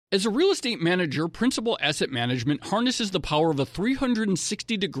As a real estate manager, Principal Asset Management harnesses the power of a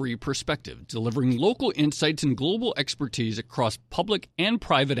 360-degree perspective, delivering local insights and global expertise across public and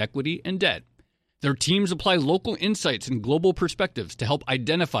private equity and debt. Their teams apply local insights and global perspectives to help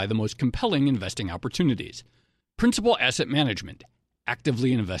identify the most compelling investing opportunities. Principal Asset Management.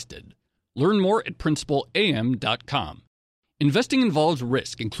 Actively invested. Learn more at principalam.com. Investing involves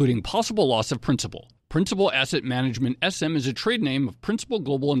risk, including possible loss of principal. Principal Asset Management SM is a trade name of Principal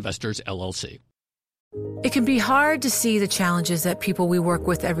Global Investors, LLC. It can be hard to see the challenges that people we work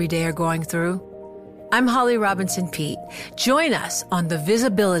with every day are going through. I'm Holly Robinson Pete. Join us on The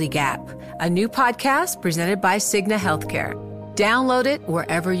Visibility Gap, a new podcast presented by Cigna Healthcare. Download it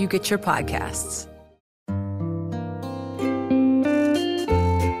wherever you get your podcasts.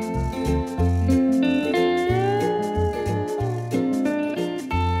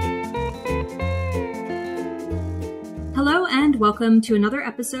 Hello and welcome to another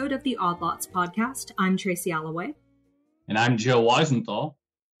episode of the Odd Lots podcast. I'm Tracy Alloway. And I'm Joe Weisenthal.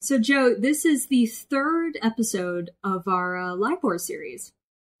 So Joe, this is the third episode of our LIBOR series.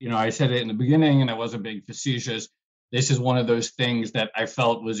 You know, I said it in the beginning and I wasn't being facetious. This is one of those things that I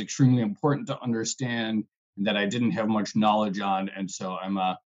felt was extremely important to understand and that I didn't have much knowledge on. And so I'm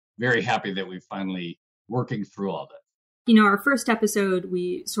very happy that we're finally working through all this. You know, our first episode,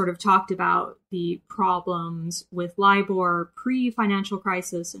 we sort of talked about the problems with LIBOR pre-financial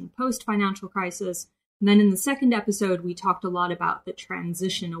crisis and post-financial crisis. And then in the second episode, we talked a lot about the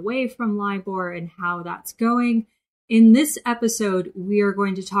transition away from LIBOR and how that's going. In this episode, we are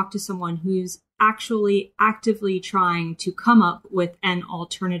going to talk to someone who's actually actively trying to come up with an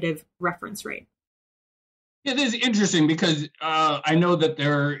alternative reference rate. Yeah, this is interesting because I know that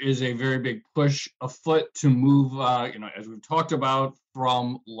there is a very big push afoot to move, as we've talked about,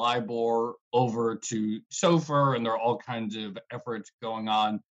 from LIBOR over to SOFR, and there are all kinds of efforts going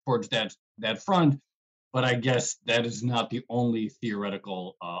on towards that front. But I guess that is not the only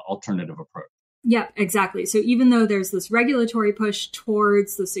theoretical alternative approach. Yeah, exactly. So even though there's this regulatory push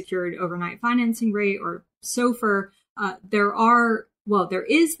towards the secured overnight financing rate or SOFR, there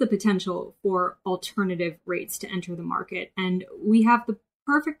is the potential for alternative rates to enter the market. And we have the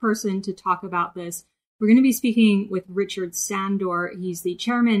perfect person to talk about this. We're going to be speaking with Richard Sandor. He's the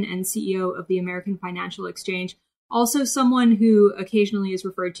chairman and CEO of the American Financial Exchange. Also someone who occasionally is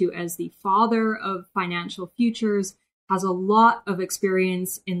referred to as the father of financial futures, has a lot of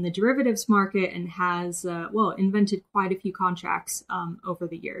experience in the derivatives market and has, invented quite a few contracts over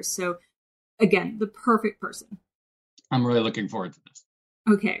the years. So again, the perfect person. I'm really looking forward to this.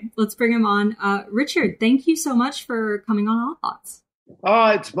 Okay, let's bring him on. Richard, thank you so much for coming on Odd Lots.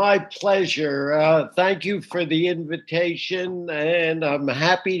 Oh, it's my pleasure. Thank you for the invitation, and I'm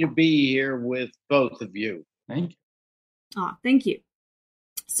happy to be here with both of you. Thank you. Thank you.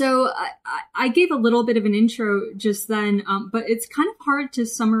 So I gave a little bit of an intro just then, but it's kind of hard to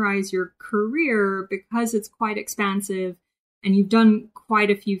summarize your career because it's quite expansive and you've done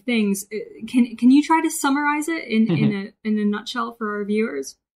quite a few things. Can you try to summarize it in a nutshell for our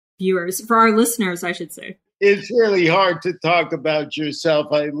for our listeners, I should say? It's really hard to talk about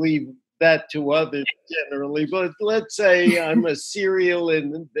yourself. I leave that to others generally, but let's say I'm a serial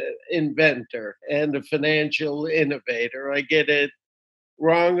inventor and a financial innovator. I get it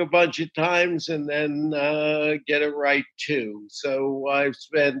wrong a bunch of times and then get it right too. So I've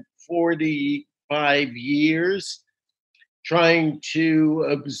spent 45 years trying to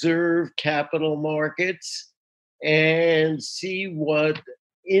observe capital markets and see what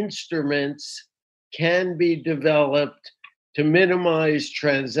instruments can be developed to minimize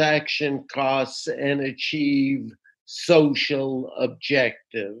transaction costs and achieve social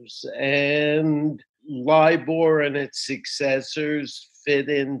objectives. And LIBOR and its successors fit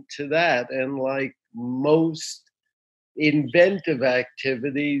into that. And like most inventive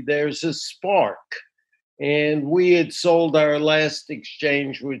activity, there's a spark. And we had sold our last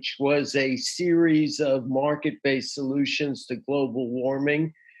exchange, which was a series of market-based solutions to global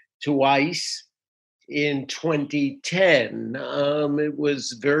warming, to ICE in 2010. It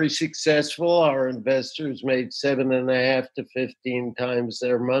was very successful. Our investors made 7.5 to 15 times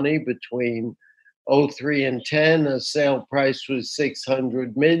their money between 03 and 10. The sale price was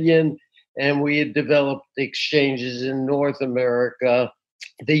 $600 million. And we had developed exchanges in North America,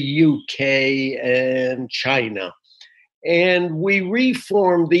 the UK, and China. And we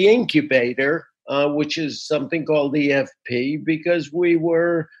reformed the incubator, which is something called EFP, because we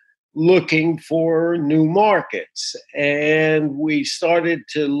were looking for new markets. And we started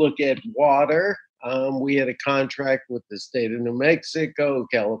to look at water. We had a contract with the state of New Mexico,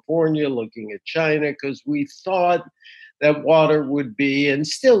 California, looking at China, because we thought that water would be, and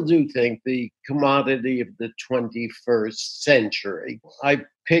still do think, the commodity of the 21st century. I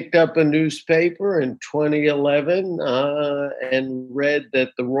picked up a newspaper in 2011 and read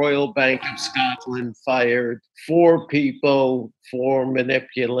that the Royal Bank of Scotland fired 4 people for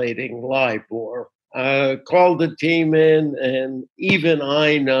manipulating LIBOR. Called the team in, and even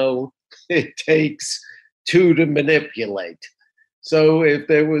I know it takes 2 to manipulate. So if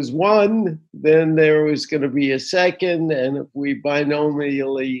there was 1, then there was going to be a second. And if we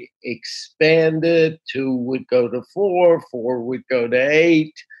binomially expanded, 2 would go to 4, 4 would go to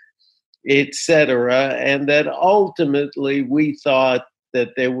 8, etc. And that ultimately we thought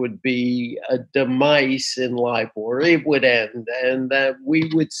that there would be a demise in LIBOR. It would end, and that we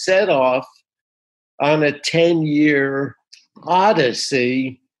would set off on a 10-year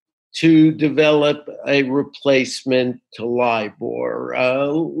odyssey to develop a replacement to LIBOR.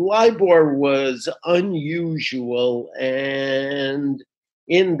 LIBOR was unusual, and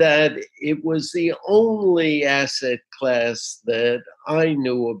in that it was the only asset class that I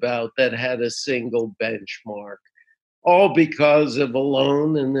knew about that had a single benchmark, all because of a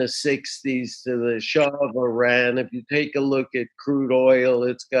loan in the 60s to the Shah of Iran. If you take a look at crude oil,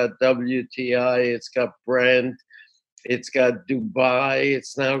 it's got WTI, it's got Brent, it's got Dubai,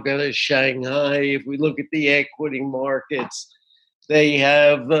 it's now got a Shanghai. If we look at the equity markets, they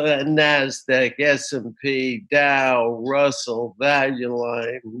have NASDAQ, S&P, Dow, Russell, Value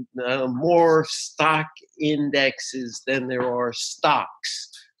Line, more stock indexes than there are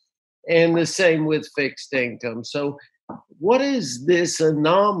stocks. And the same with fixed income. So what is this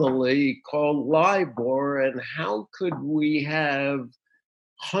anomaly called LIBOR, and how could we have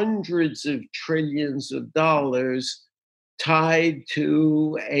hundreds of trillions of dollars tied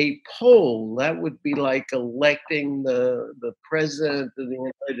to a poll? That would be like electing the president of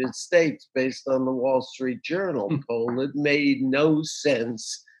the United States based on the Wall Street Journal poll. It made no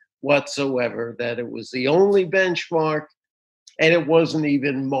sense whatsoever that it was the only benchmark, and it wasn't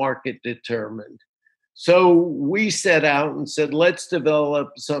even market determined. So we set out and said, let's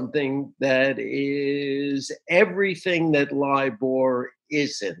develop something that is everything that LIBOR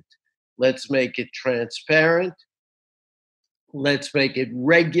isn't. Let's make it transparent. Let's make it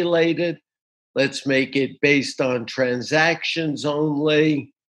regulated. Let's make it based on transactions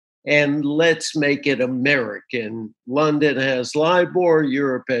only. And let's make it American. London has LIBOR,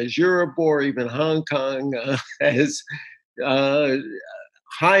 Europe has Euribor, even Hong Kong has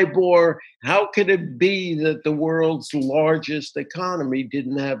HIBOR. How could it be that the world's largest economy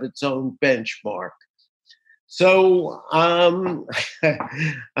didn't have its own benchmark? So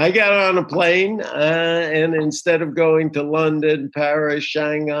I got on a plane, and instead of going to London, Paris,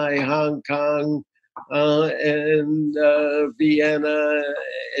 Shanghai, Hong Kong, and Vienna,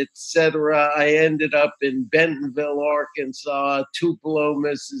 etc., I ended up in Bentonville, Arkansas, Tupelo,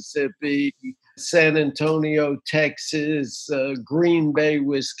 Mississippi, San Antonio, Texas, Green Bay,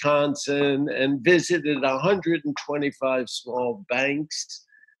 Wisconsin, and visited 125 small banks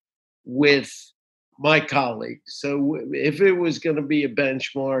with my colleagues. So if it was going to be a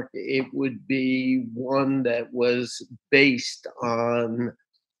benchmark, it would be one that was based on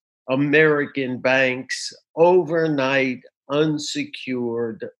American banks overnight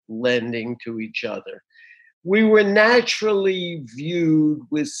unsecured lending to each other. We were naturally viewed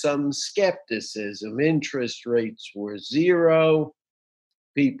with some skepticism. Interest rates were 0.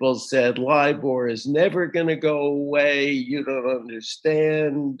 People said LIBOR is never going to go away. You don't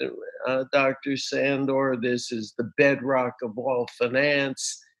understand, Dr. Sandor. This is the bedrock of all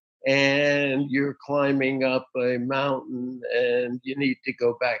finance, and you're climbing up a mountain, and you need to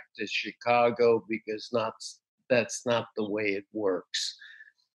go back to Chicago because that's not the way it works.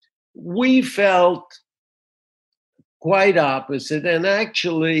 We felt quite opposite, and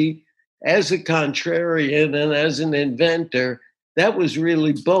actually, as a contrarian and as an inventor, that was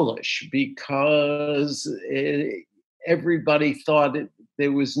really bullish because everybody thought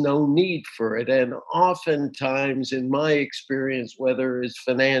there was no need for it. And oftentimes, in my experience, whether it's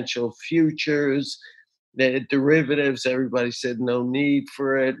financial futures, the derivatives, everybody said no need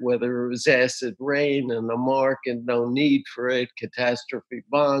for it. Whether it was acid rain in the market, no need for it. Catastrophe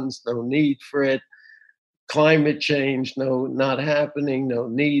bonds, no need for it. Climate change, no, not happening, no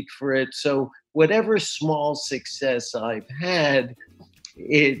need for it. So whatever small success I've had,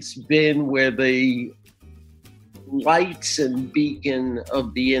 it's been where the lights and beacon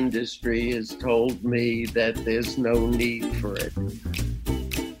of the industry has told me that there's no need for it.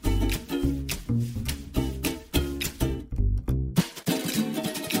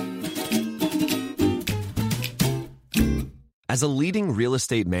 As a leading real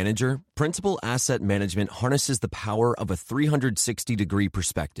estate manager, Principal Asset Management harnesses the power of a 360-degree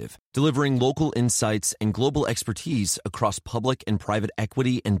perspective, delivering local insights and global expertise across public and private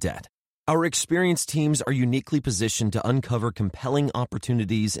equity and debt. Our experienced teams are uniquely positioned to uncover compelling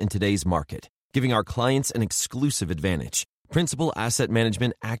opportunities in today's market, giving our clients an exclusive advantage. Principal Asset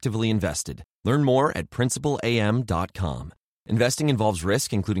Management actively invested. Learn more at principalam.com. Investing involves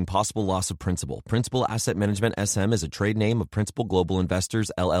risk, including possible loss of principal. Principal Asset Management SM is a trade name of Principal Global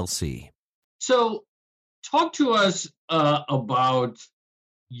Investors, LLC. So talk to us about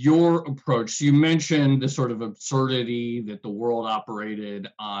your approach. So you mentioned the sort of absurdity that the world operated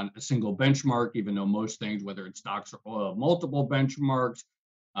on a single benchmark, even though most things, whether it's stocks or oil, multiple benchmarks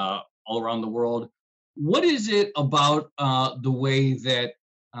all around the world. What is it about the way that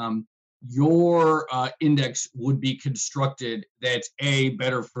your index would be constructed that's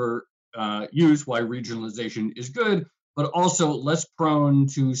better for use, why regionalization is good, but also less prone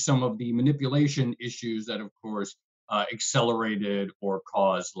to some of the manipulation issues that, of course, accelerated or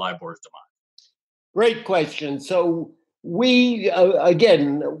caused LIBOR's demise? Great question. So we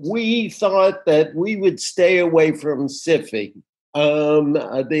thought that we would stay away from SIFI,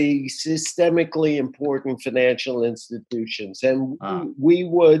 the systemically important financial institutions, and we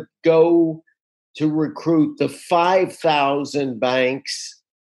would go to recruit the 5,000 banks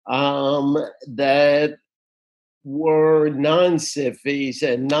that were non-SIFIs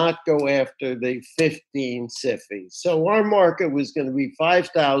and not go after the 15 SIFIs. So our market was going to be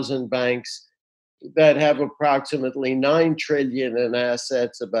 5,000 banks that have approximately $9 trillion in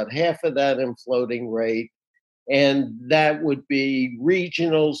assets, about half of that in floating rate. And that would be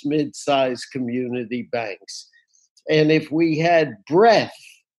regionals, mid-sized community banks. And if we had breadth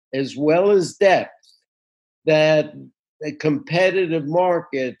as well as depth, that the competitive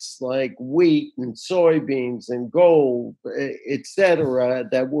markets like wheat and soybeans and gold, et cetera,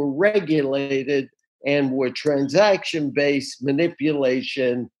 that were regulated and were transaction-based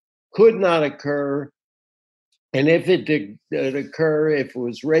manipulation could not occur. And if it did occur, if it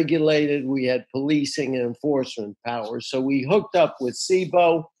was regulated, we had policing and enforcement powers. So we hooked up with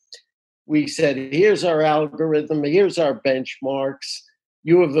CBOE. We said, here's our algorithm, here's our benchmarks.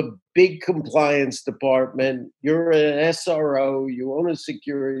 You have a big compliance department. You're an SRO. You own a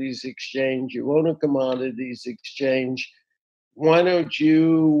securities exchange. You own a commodities exchange. Why don't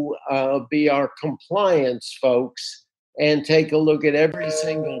you be our compliance folks and take a look at every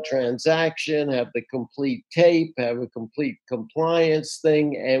single transaction, have the complete tape, have a complete compliance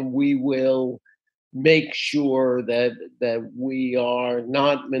thing, and we will make sure that we are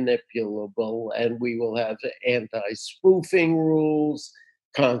not manipulable, and we will have anti-spoofing rules.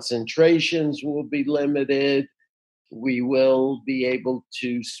 Concentrations will be limited. We will be able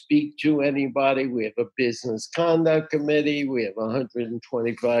to speak to anybody. We have a business conduct committee. We have a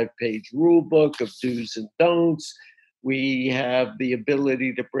 125-page rule book of do's and don'ts. We have the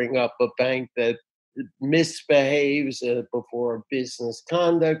ability to bring up a bank that misbehaves before a business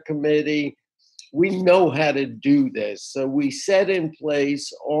conduct committee. We know how to do this. So we set in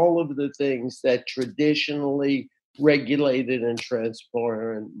place all of the things that traditionally regulated and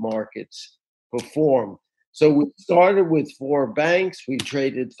transparent markets perform. So we started with 4 banks. We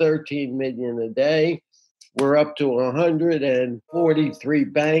traded 13 million a day. We're up to 143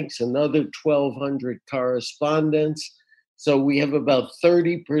 banks, another 1,200 correspondents. So we have about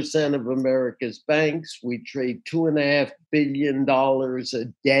 30% of America's banks. We trade $2.5 billion a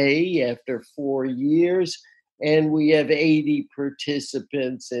day after 4 years. And we have 80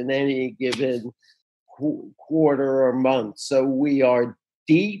 participants in any given quarter or month. So we are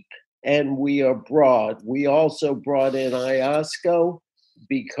deep and we are broad. We also brought in IOSCO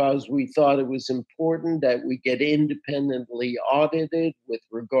because we thought it was important that we get independently audited with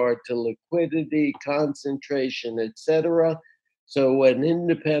regard to liquidity, concentration, et cetera. So an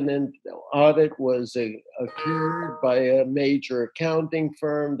independent audit was occurred by a major accounting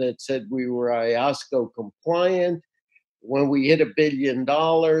firm that said we were IOSCO compliant. When we hit $1 billion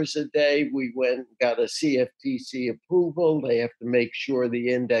a day, we went and got a CFTC approval. They have to make sure the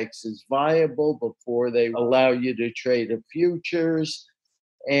index is viable before they allow you to trade a futures.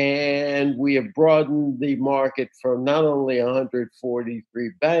 And we have broadened the market from not only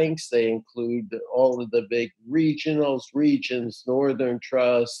 143 banks, they include all of the big regionals, Regions, Northern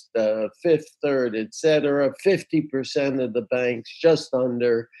Trust, Fifth Third, et cetera. 50% of the banks, just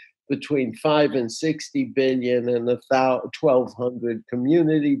under, between 5 and 60 billion, and 1,200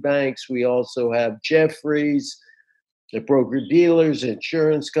 community banks. We also have Jefferies, the broker-dealers,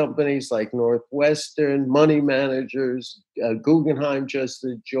 insurance companies like Northwestern, money managers, Guggenheim just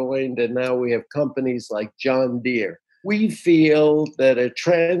joined, and now we have companies like John Deere. We feel that a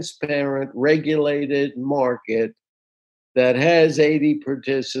transparent, regulated market that has 80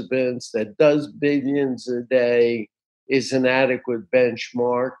 participants, that does billions a day, is an adequate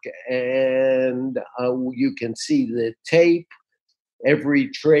benchmark. And you can see the tape. Every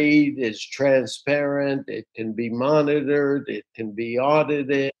trade is transparent. It can be monitored. It can be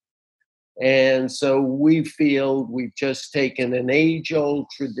audited. And so we feel we've just taken an age-old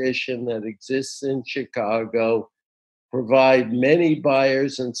tradition that exists in Chicago, provide many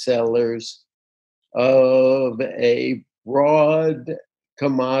buyers and sellers of a broad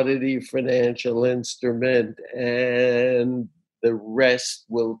commodity financial instrument, and the rest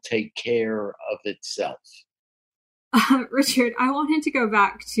will take care of itself. Richard, I wanted to go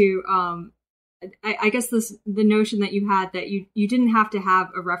back to, I guess the notion that you had that you didn't have to have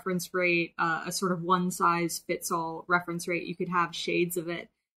a reference rate, a sort of one size fits all reference rate. You could have shades of it.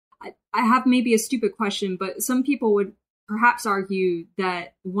 I have maybe a stupid question, but some people would perhaps argue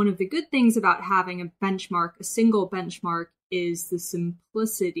that one of the good things about having a benchmark, a single benchmark, is the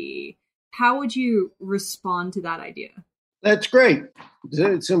simplicity. How would you respond to that idea? That's great.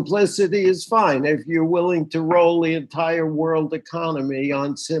 Simplicity is fine. If you're willing to roll the entire world economy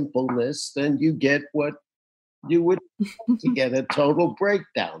on simpleness, then you get what you would to get a total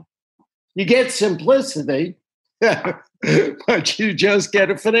breakdown. You get simplicity, but you just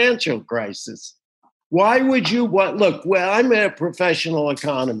get a financial crisis. Why would you want? Look, well, I'm a professional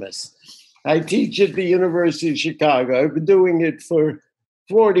economist. I teach at the University of Chicago. I've been doing it for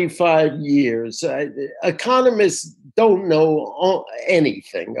 45 years. Economists don't know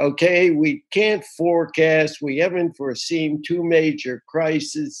anything, okay? We can't forecast. We haven't foreseen two major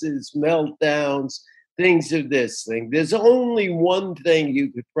crises, meltdowns, things of this thing. There's only one thing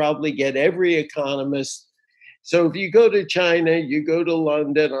you could probably get every economist. So if you go to China, you go to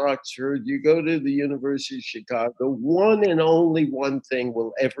London, Oxford, you go to the University of Chicago, one and only one thing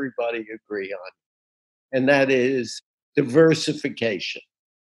will everybody agree on, and that is diversification.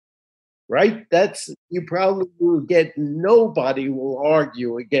 Right? You probably will get, nobody will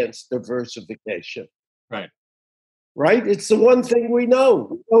argue against diversification. Right. Right? It's the one thing we know.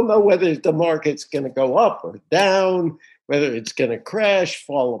 We don't know whether the market's going to go up or down, whether it's going to crash,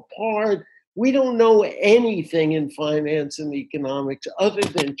 fall apart. We don't know anything in finance and economics other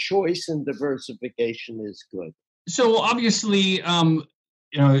than choice, and diversification is good. So obviously,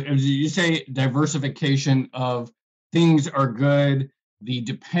 as you say, diversification of things are good. The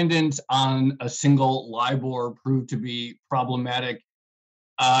dependence on a single LIBOR proved to be problematic.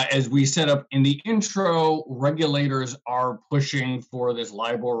 As we set up in the intro, regulators are pushing for this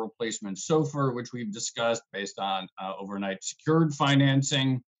LIBOR replacement SOFR, which we've discussed based on overnight secured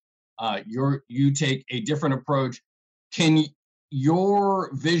financing. You take a different approach. Can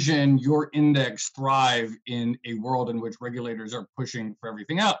your vision, your index thrive in a world in which regulators are pushing for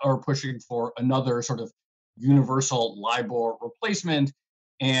everything out, or pushing for another sort of universal LIBOR replacement?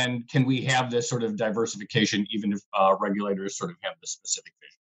 And can we have this sort of diversification even if regulators sort of have this specific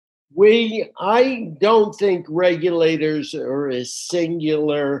vision? I don't think regulators are as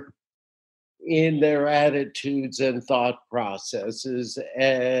singular in their attitudes and thought processes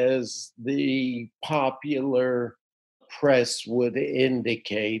as the popular press would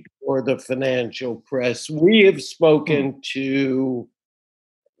indicate, or the financial press. We have spoken to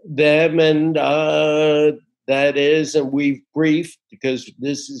them, and and we've briefed, because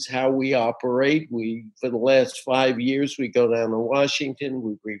this is how we operate. For the last 5 years, we go down to Washington,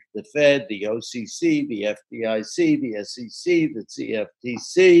 we brief the Fed, the OCC, the FDIC, the SEC, the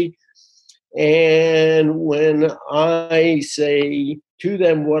CFTC. And when I say to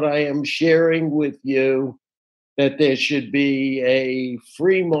them what I am sharing with you, that there should be a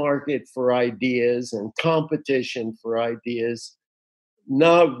free market for ideas and competition for ideas,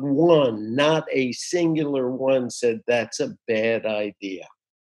 not a singular one said that's a bad idea.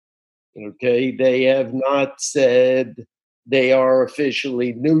 Okay, they have not said they are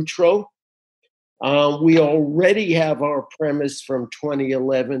officially neutral. We already have our premise from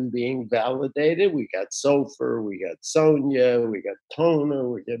 2011 being validated. We got SOFR, we got Sonia, we got Toner,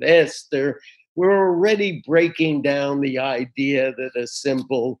 we got Esther. We're already breaking down the idea that a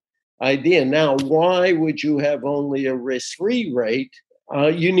simple idea. Now, why would you have only a risk-free rate?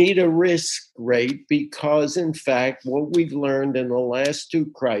 You need a risk rate because, in fact, what we've learned in the last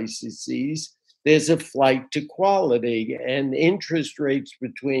two crises, there's a flight to quality, and interest rates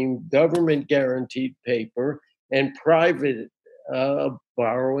between government guaranteed paper and private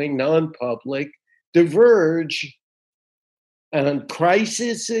borrowing, non-public, diverge on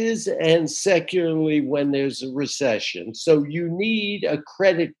crises and secularly when there's a recession. So you need a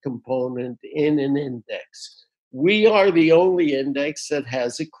credit component in an index. We are the only index that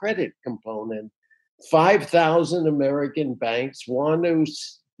has a credit component. 5,000 American banks want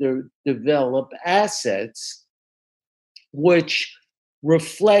to develop assets which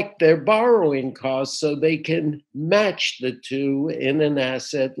reflect their borrowing costs so they can match the two in an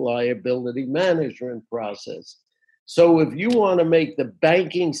asset liability management process. So if you want to make the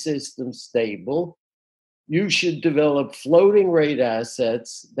banking system stable, you should develop floating rate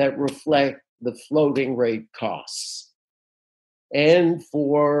assets that reflect the floating rate costs. And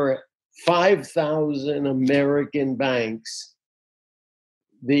for 5,000 American banks,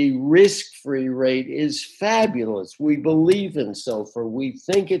 the risk-free rate is fabulous. We believe in SOFR. We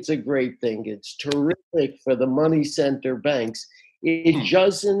think it's a great thing. It's terrific for the money center banks. It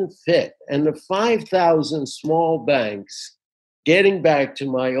doesn't fit. And the 5,000 small banks, getting back to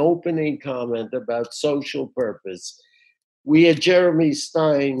my opening comment about social purpose, we had Jeremy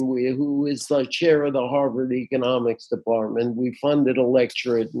Stein, who is the chair of the Harvard Economics Department. We funded a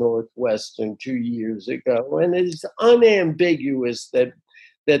lecture at Northwestern 2 years ago, and it's unambiguous that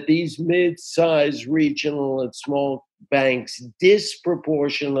these mid-sized regional and small banks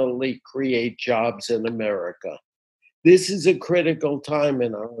disproportionately create jobs in America. This is a critical time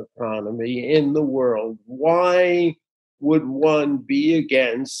in our economy, in the world. Why would one be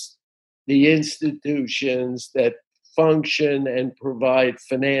against the institutions that function and provide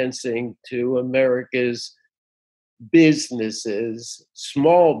financing to America's businesses,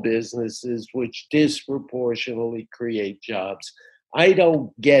 small businesses, which disproportionately create jobs? I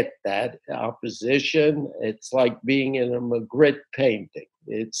don't get that opposition. It's like being in a Magritte painting.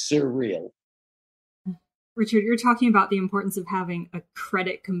 It's surreal. Richard, you're talking about the importance of having a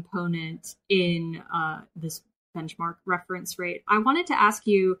credit component in this benchmark reference rate. I wanted to ask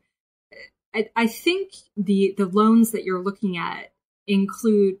you, I think the loans that you're looking at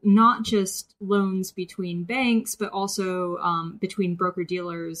include not just loans between banks, but also between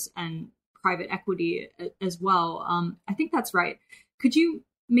broker-dealers and private equity as well. I think that's right. Could you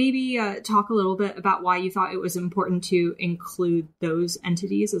maybe talk a little bit about why you thought it was important to include those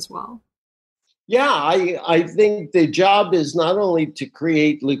entities as well? Yeah, I think the job is not only to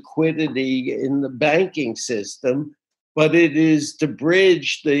create liquidity in the banking system, but it is to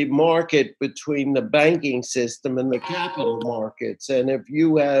bridge the market between the banking system and the capital markets. And if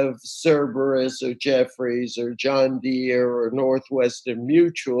you have Cerberus or Jefferies or John Deere or Northwestern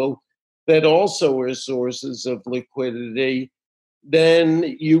Mutual that also are sources of liquidity,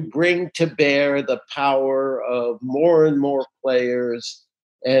 then you bring to bear the power of more and more players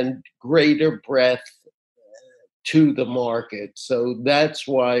and greater breadth to the market. So that's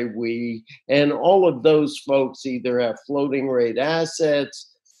why and all of those folks either have floating rate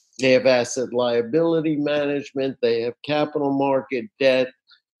assets, they have asset liability management, they have capital market debt.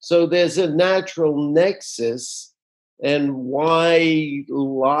 So there's a natural nexus. And why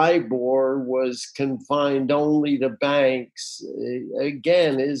LIBOR was confined only to banks,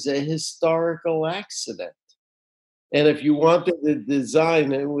 again, is a historical accident. And if you wanted to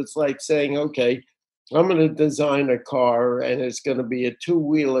design it, it was like saying, okay, I'm going to design a car and it's going to be a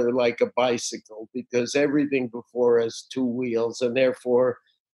two-wheeler like a bicycle because everything before has two wheels. And therefore,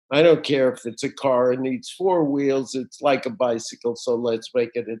 I don't care if it's a car and needs four wheels, it's like a bicycle, so let's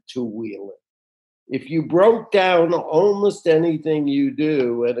make it a two-wheeler. If you broke down almost anything you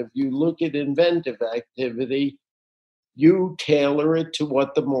do, and if you look at inventive activity, you tailor it to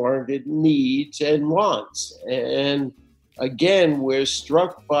what the market needs and wants. And again, we're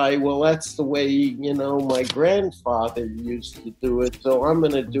struck by, well, that's the way, my grandfather used to do it, so I'm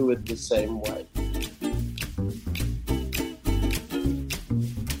going to do it the same way.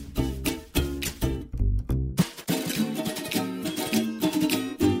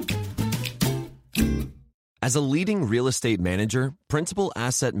 As a leading real estate manager, Principal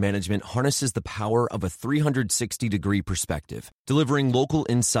Asset Management harnesses the power of a 360-degree perspective, delivering local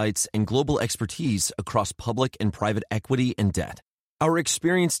insights and global expertise across public and private equity and debt. Our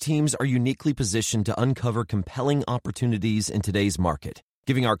experienced teams are uniquely positioned to uncover compelling opportunities in today's market,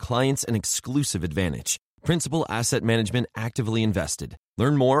 giving our clients an exclusive advantage. Principal Asset Management actively invested.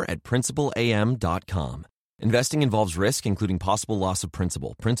 Learn more at principalam.com. Investing involves risk, including possible loss of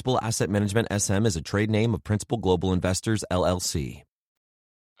principal. Principal Asset Management SM is a trade name of Principal Global Investors, LLC.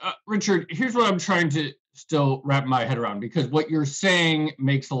 Richard, here's what I'm trying to still wrap my head around, because what you're saying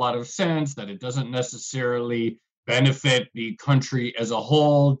makes a lot of sense, that it doesn't necessarily benefit the country as a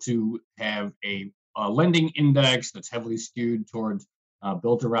whole to have a lending index that's heavily skewed towards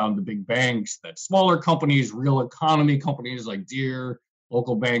built around the big banks, that smaller companies, real economy companies like Deere,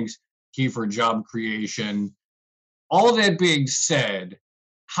 local banks, key for job creation. All that being said,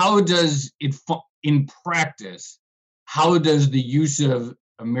 how does it, in practice, how does the use of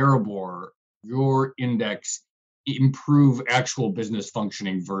Ameribor, your index, improve actual business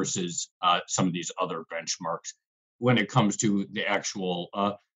functioning versus some of these other benchmarks when it comes to the actual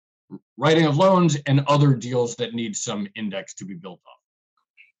writing of loans and other deals that need some index to be built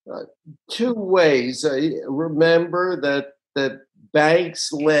up? Two ways. Remember that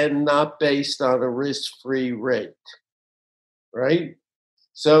banks lend not based on a risk-free rate, right?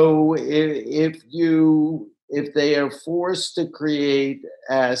 So if they are forced to create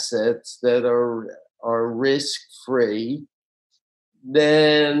assets that are risk-free,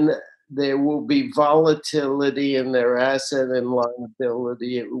 then there will be volatility in their asset and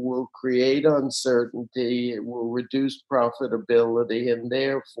liability. It will create uncertainty. It will reduce profitability, and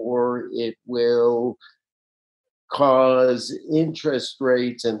therefore it will cause interest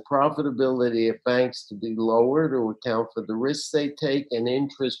rates and profitability of banks to be lower to account for the risks they take, and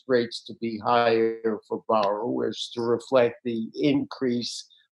interest rates to be higher for borrowers to reflect the increased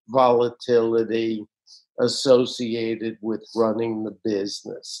volatility associated with running the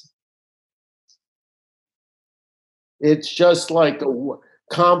business. It's just like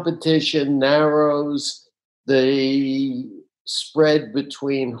competition narrows the spread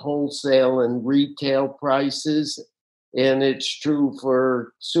between wholesale and retail prices. And it's true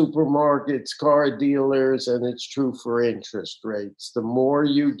for supermarkets, car dealers, and it's true for interest rates. The more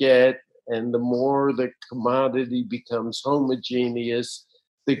you get and the more the commodity becomes homogeneous,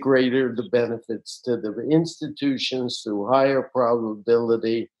 the greater the benefits to the institutions through higher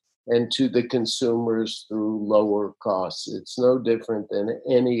probability and to the consumers through lower costs. It's no different than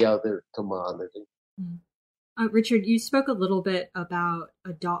any other commodity. Richard, you spoke a little bit about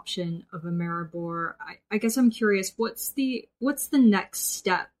adoption of Ameribor. I guess I'm curious, what's the next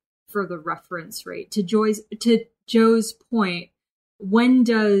step for the reference rate? To Joe's point, when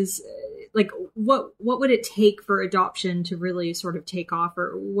does what would it take for adoption to really sort of take off,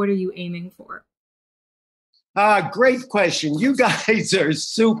 or what are you aiming for? Great question. You guys are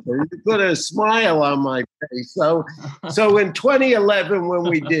super. You put a smile on my face. So in 2011, when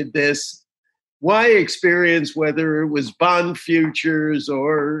we did this, my experience, whether it was bond futures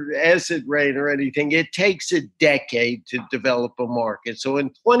or asset rate or anything, it takes a decade to develop a market. So in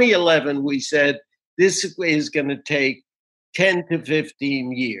 2011, we said this is going to take 10 to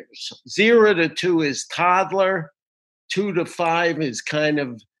 15 years. 0 to 2 is toddler. 2 to 5 is kind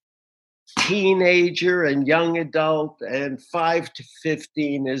of teenager and young adult, and 5 to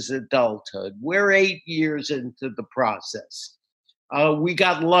 15 is adulthood. We're 8 years into the process. We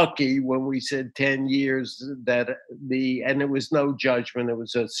got lucky when we said 10 years and it was no judgment. It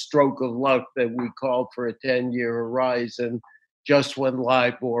was a stroke of luck that we called for a 10-year horizon just when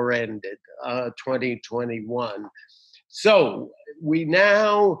LIBOR ended, 2021. So we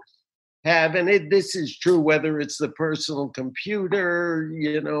now have, and this is true whether it's the personal computer,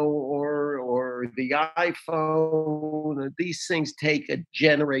 or the iPhone. These things take a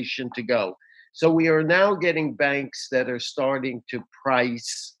generation to go. So we are now getting banks that are starting to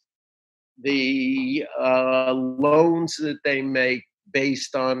price the loans that they make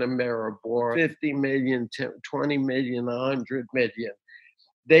based on Ameribor, 50 million, 20 million, 100 million.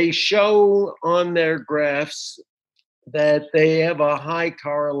 They show on their graphs that they have a high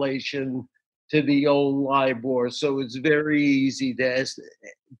correlation to the old LIBOR. So it's very easy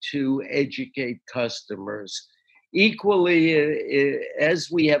to educate customers. Equally,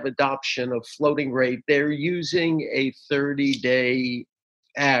 as we have adoption of floating rate, they're using a 30-day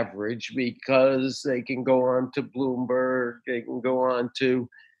average because they can go on to Bloomberg, they can go on to,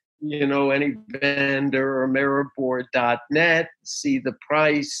 any vendor or Ameribor.net, see the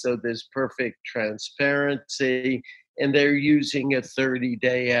price, so there's perfect transparency, and they're using a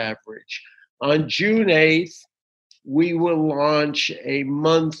 30-day average. On June 8th, we will launch a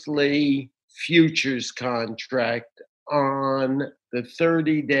monthly futures contract on the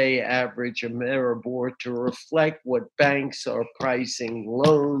 30-day average Ameribor to reflect what banks are pricing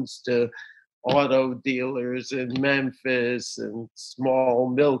loans to auto dealers in Memphis and small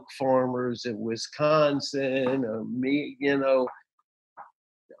milk farmers in Wisconsin,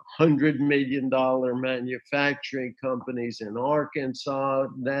 $100 million manufacturing companies in Arkansas.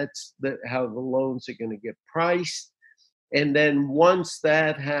 That's how the loans are going to get priced. And then once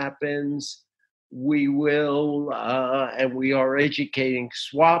that happens, we will, and we are educating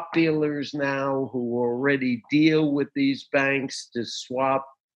swap dealers now who already deal with these banks to swap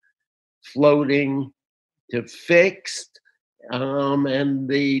floating to fixed. And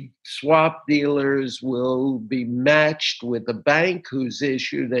the swap dealers will be matched with a bank who's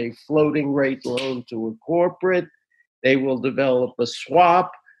issued a floating rate loan to a corporate. They will develop a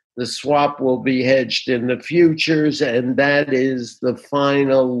swap. The swap will be hedged in the futures, and that is the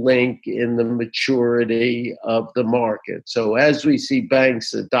final link in the maturity of the market. So as we see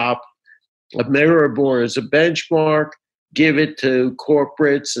banks adopt Ameribor as a benchmark, give it to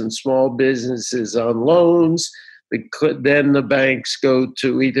corporates and small businesses on loans, then the banks go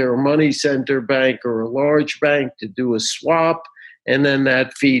to either a money center bank or a large bank to do a swap, and then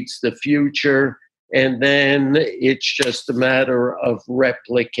that feeds the future. And then it's just a matter of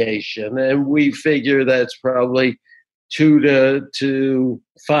replication. And we figure that's probably 2 to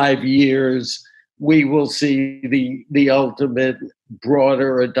 5 years. We will see the ultimate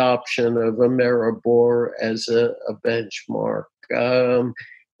broader adoption of Ameribor as a benchmark.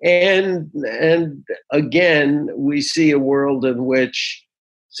 And again, we see a world in which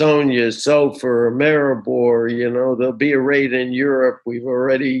Sonia, SOFR, Ameribor, there'll be a rate in Europe. We've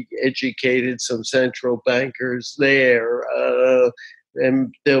already educated some central bankers there.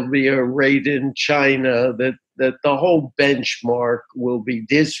 And there'll be a rate in China that the whole benchmark will be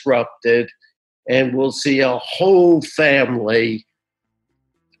disrupted, and we'll see a whole family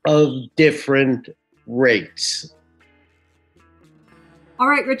of different rates. All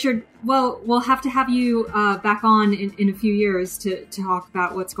right, Richard. Well, we'll have to have you back on in a few years to talk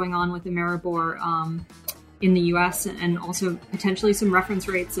about what's going on with Ameribor in the U.S. and also potentially some reference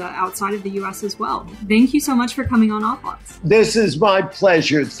rates outside of the U.S. as well. Thank you so much for coming on Off Odds. This is my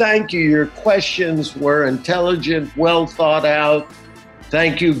pleasure. Thank you. Your questions were intelligent, well thought out.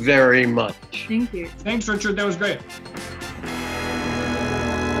 Thank you very much. Thank you. Thanks, Richard. That was great.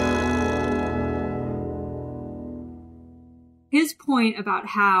 His point about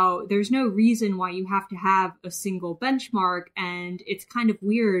how there's no reason why you have to have a single benchmark, and it's kind of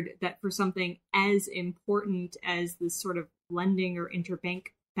weird that for something as important as this sort of lending or interbank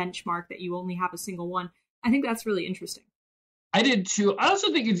benchmark that you only have a single one. I think that's really interesting. I did too. I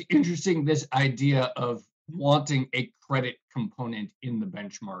also think it's interesting, this idea of wanting a credit component in the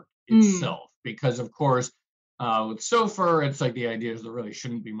benchmark itself, because of course, with SOFR, it's like the idea is there really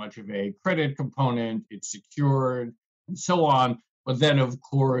shouldn't be much of a credit component. It's secured and so on. But then, of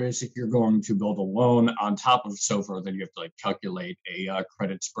course, if you're going to build a loan on top of SOFR, then you have to calculate a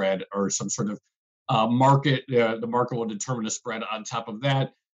credit spread or some sort of market. The market will determine a spread on top of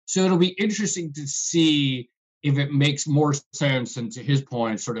that. So it'll be interesting to see if it makes more sense, and to his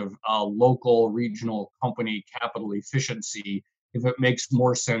point, sort of local, regional company capital efficiency, if it makes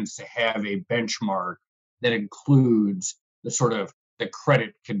more sense to have a benchmark that includes the sort of the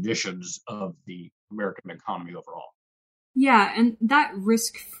credit conditions of the American economy overall. Yeah, and that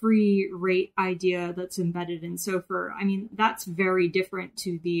risk-free rate idea that's embedded in SOFR, I mean, that's very different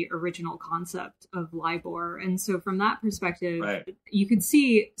to the original concept of LIBOR. And so from that perspective, right, you could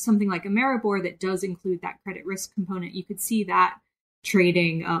see something like Ameribor that does include that credit risk component. You could see that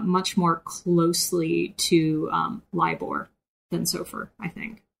trading much more closely to LIBOR than SOFR, I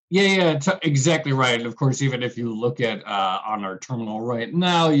think. Yeah, exactly right. And of course, even if you look at on our terminal right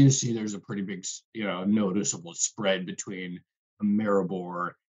now, you see there's a pretty big, noticeable spread between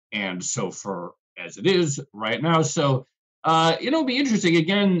Ameribor and SOFR as it is right now. So, it'll be interesting.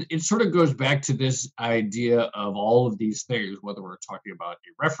 Again, it sort of goes back to this idea of all of these things, whether we're talking about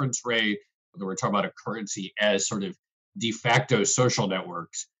a reference rate, whether we're talking about a currency as sort of de facto social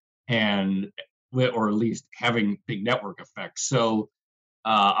networks, or at least having big network effects. So,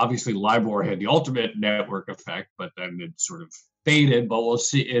 obviously, LIBOR had the ultimate network effect, but then it sort of faded. But we'll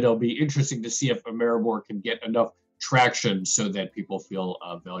see. It'll be interesting to see if Ameribor can get enough traction so that people feel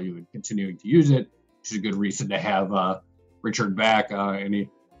value in continuing to use it, which is a good reason to have Richard back in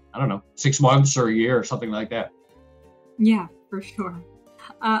 6 months or a year or something like that. Yeah, for sure.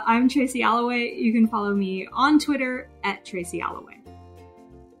 I'm Tracy Alloway. You can follow me on Twitter at Tracy Alloway.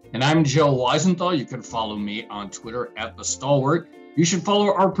 And I'm Joe Weisenthal. You can follow me on Twitter at The Stalwart. You should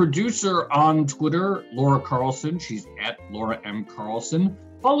follow our producer on Twitter, Laura Carlson. She's at Laura M. Carlson.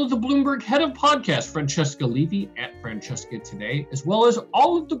 Follow the Bloomberg head of podcast, Francesca Levy, at Francesca Today, as well as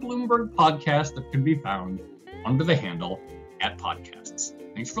all of the Bloomberg podcasts that can be found under the handle at Podcasts.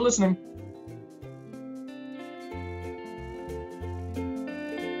 Thanks for listening.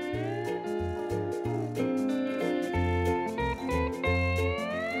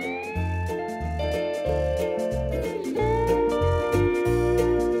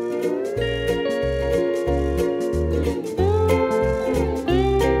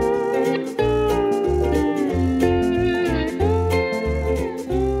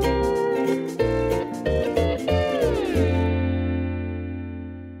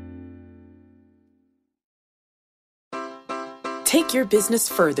 Take your business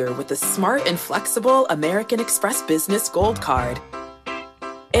further with the smart and flexible American Express Business Gold Card.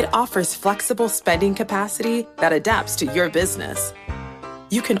 It offers flexible spending capacity that adapts to your business.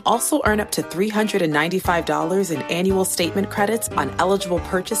 You can also earn up to $395 in annual statement credits on eligible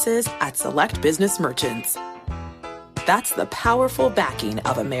purchases at select business merchants. That's the powerful backing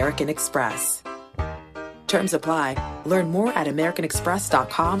of American Express. Terms apply. Learn more at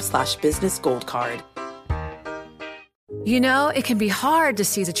americanexpress.com/businessgoldcard. You know, it can be hard to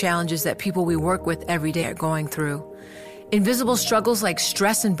see the challenges that people we work with every day are going through. Invisible struggles like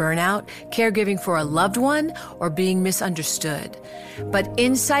stress and burnout, caregiving for a loved one, or being misunderstood. But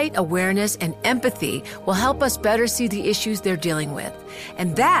insight, awareness, and empathy will help us better see the issues they're dealing with.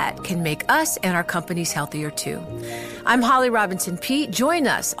 And that can make us and our companies healthier too. I'm Holly Robinson Peete. Join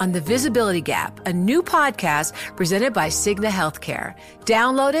us on The Visibility Gap, a new podcast presented by Cigna Healthcare.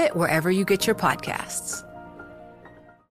 Download it wherever you get your podcasts.